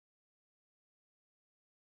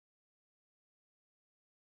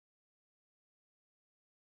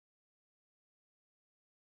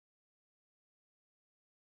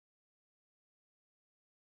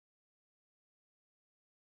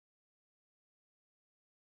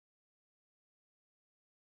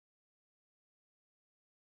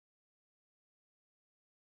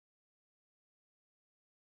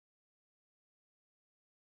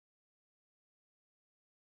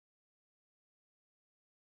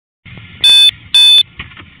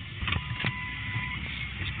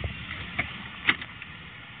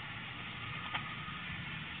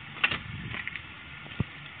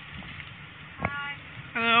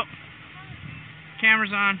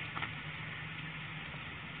cameras on.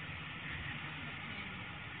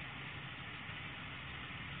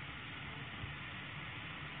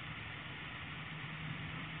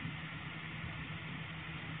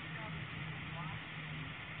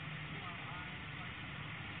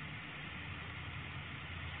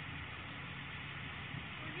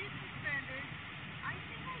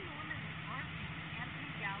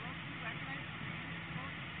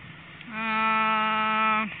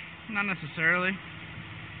 Not necessarily.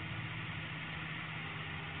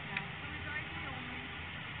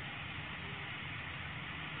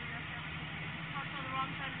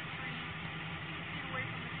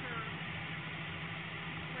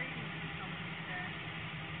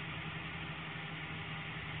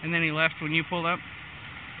 And then he left when you pulled up?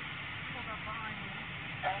 Pulled up behind me.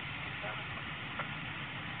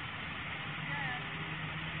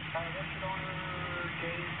 Registered owner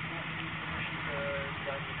gave permission to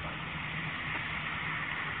drive the car.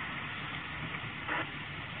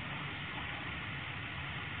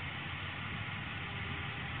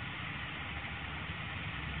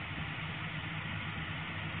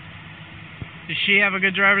 Does she have a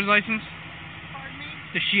good driver's license? Pardon me?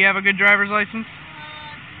 Does she have a good driver's license?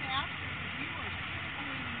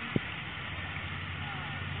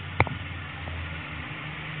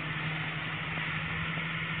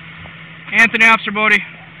 Anthony, Officer Bodie.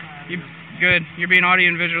 Good. You're being audio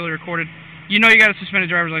and visually recorded. You know you got a suspended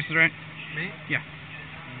driver's license, right? Me? Yeah.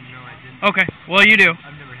 No, I didn't. Okay. Well, you do.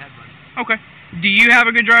 I've never had one. Okay. Do you have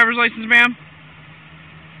a good driver's license, ma'am?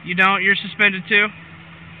 You don't? You're suspended too?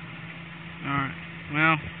 Alright.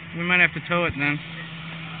 Well, we might have to tow it then.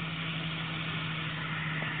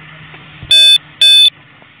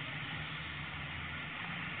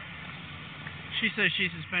 She says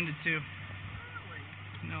she's suspended too.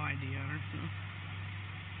 No ID on her, so.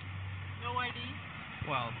 No ID?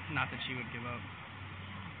 Well, not that she would give up.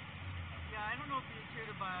 Yeah, I don't know if he's here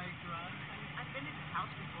to buy drugs. I mean, I've been in his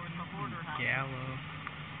house before, in the hoarder house. Gallo.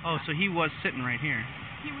 Oh, so he was sitting right here.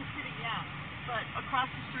 He was sitting, yeah, but across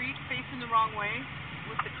the street, facing the wrong way,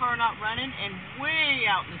 with the car not running, and way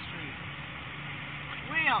out in the street.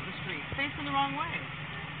 Way out in the street, facing the wrong way.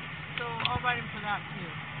 So I'll write him for that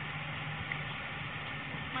too.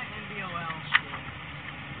 What's my NVOL shit?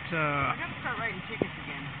 I gotta start writing tickets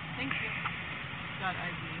again. Thank you. Got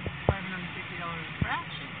ID. $550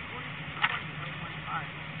 infraction. 40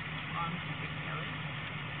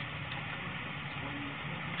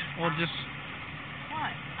 Well, just.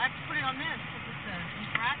 What? I have to put it on this because it's an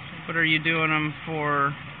infraction. But are you doing them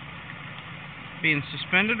for being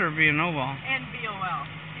suspended or being no-ball? NVOL.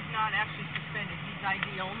 He's not actually suspended. He's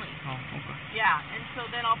ID only. Oh, okay. Yeah, and so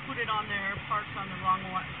then I'll put it on there, parked on the wrong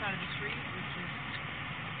side of the street, which is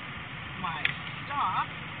my stop,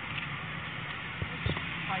 which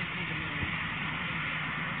buys me the moon.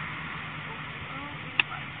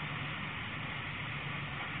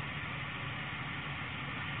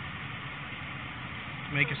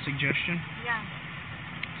 Make a suggestion? Yeah.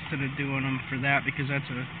 Instead of doing them for that, because that's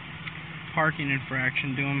a parking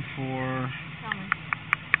infraction, do them for... Tell me.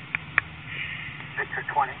 Victor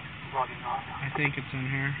 20, logging off. I think it's in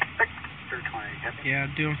here. Victor 20, yep. Yeah,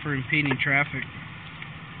 do them for impeding traffic.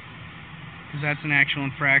 Because that's an actual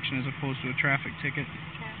infraction as opposed to a traffic ticket.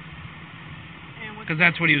 Because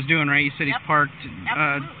that's what he was doing, right? You said he's parked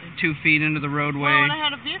 2 feet into the roadway. Well, and I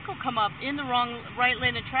had a vehicle come up in the wrong right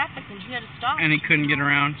lane of traffic, and she had to stop. And he couldn't get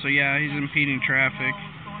around, so yeah, he's impeding traffic.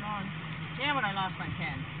 What's going on? Damn it, I lost my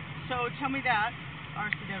pen. So tell me that.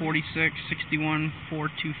 RCW. 46, 61,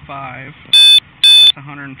 425. That's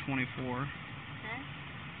 124. Okay.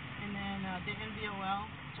 And then the NVOL.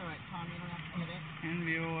 It's alright, Tom, you don't have to get it.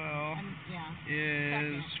 NVOL yeah.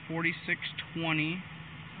 is 4620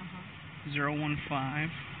 015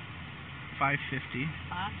 550.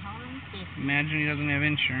 550. Imagine he doesn't have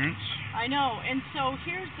insurance. I know, and so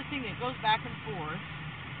here's the thing, it goes back and forth,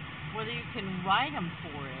 whether you can write them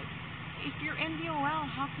for it. If you're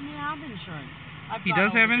NVOL, how can you have insurance? He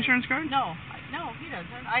does have insurance card? No, he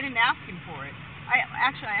doesn't. I didn't ask him for it. I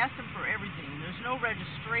asked him for everything. There's no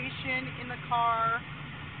registration in the car.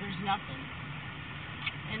 There's nothing.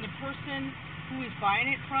 And the person who he's buying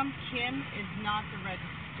it from, Kim, is not the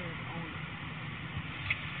registered owner.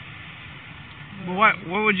 Well,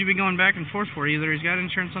 what would you be going back and forth for? Either he's got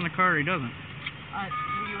insurance on the car or he doesn't.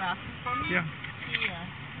 Were you asking for me? Yeah. He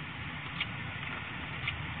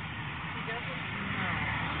doesn't? No.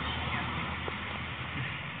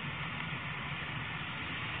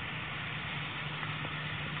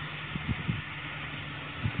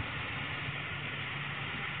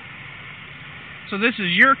 So this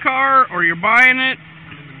is your car, or you're buying it?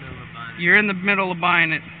 I'm in the middle of buying it. You're in the middle of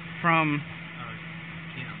buying it from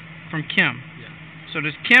From Kim. Yeah. So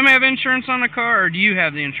does Kim have insurance on the car, or do you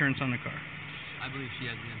have the insurance on the car? I believe she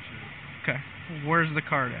has the insurance. Okay. Where's the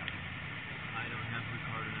card at? I don't have her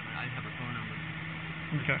card or I have her phone number.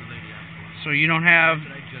 Okay. The lady asked for. So you don't have.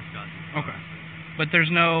 But I just got this. Okay. But there's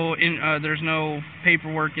no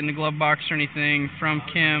paperwork in the glove box or anything from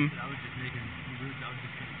Kim. I was just making. I was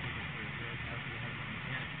just going to take it for a bit after having my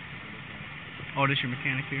mechanic take a look at it. Oh, this your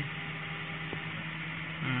mechanic here?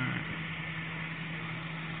 Alright.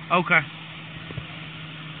 Okay.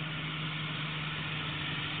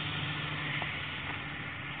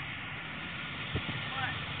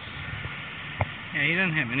 Yeah, he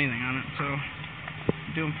doesn't have anything on it, so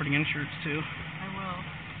do him for the insurance too. I will.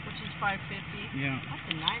 Which is $5.50. Yeah.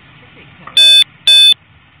 That's a nice ticket cut.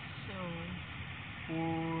 So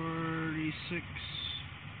 46.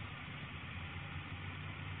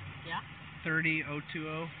 yeah.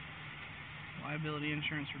 30020. Liability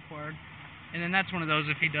insurance required. And then that's one of those,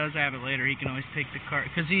 if he does have it later, he can always take the car,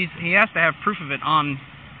 because he has to have proof of it on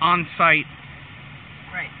site,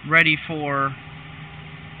 Right. ready for.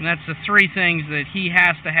 And that's the three things that he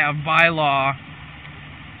has to have by law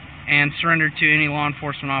and surrender to any law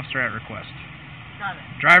enforcement officer at request. Got it.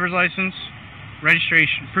 Driver's license,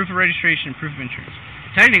 registration, proof of registration, and proof of insurance.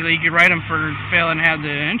 Technically, you could write him for failing to have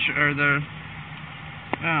the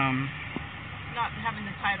Not having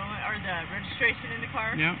the title or the registration in the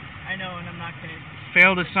car. yeah. I know, and I'm not gonna.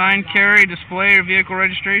 Fail to sign, carry, display, or vehicle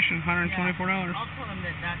registration, $124. Yeah, I'll tell him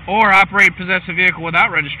that's. Or operate, possess a vehicle without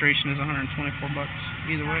registration is $124.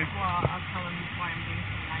 Either way. Well, I'll tell him why I'm being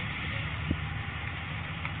so nice today.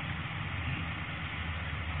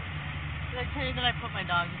 Did I tell you that I put my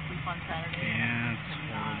dog to sleep on Saturday? Yeah, it's I'm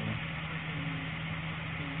horrible.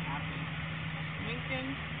 freaking happy.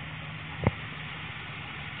 Lincoln.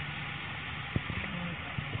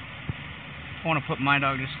 I want to put my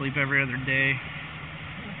dog to sleep every other day.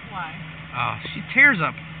 Why? Oh, she tears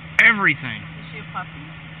up everything. Is she a puppy?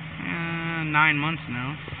 9 months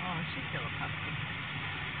now. Oh, she's still a puppy.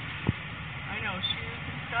 I know, shoes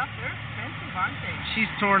and stuff, they're expensive, aren't they?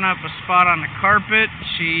 She's torn up a spot on the carpet.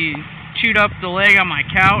 She chewed up the leg on my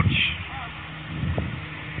couch.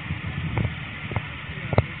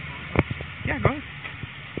 Yeah, go ahead.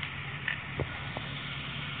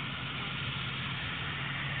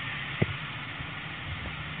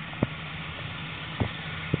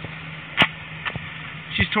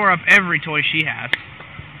 She's tore up every toy she has.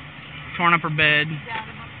 Torn up her bed.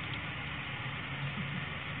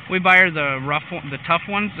 We buy her the tough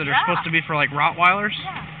ones that are supposed to be for like Rottweilers.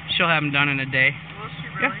 Yeah. She'll have them done in a day. Will she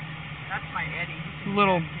really? Yeah. That's my Eddie. He can do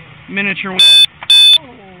Little that too. miniature.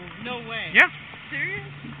 Oh, no way. Yeah. Serious?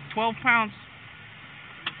 12 pounds.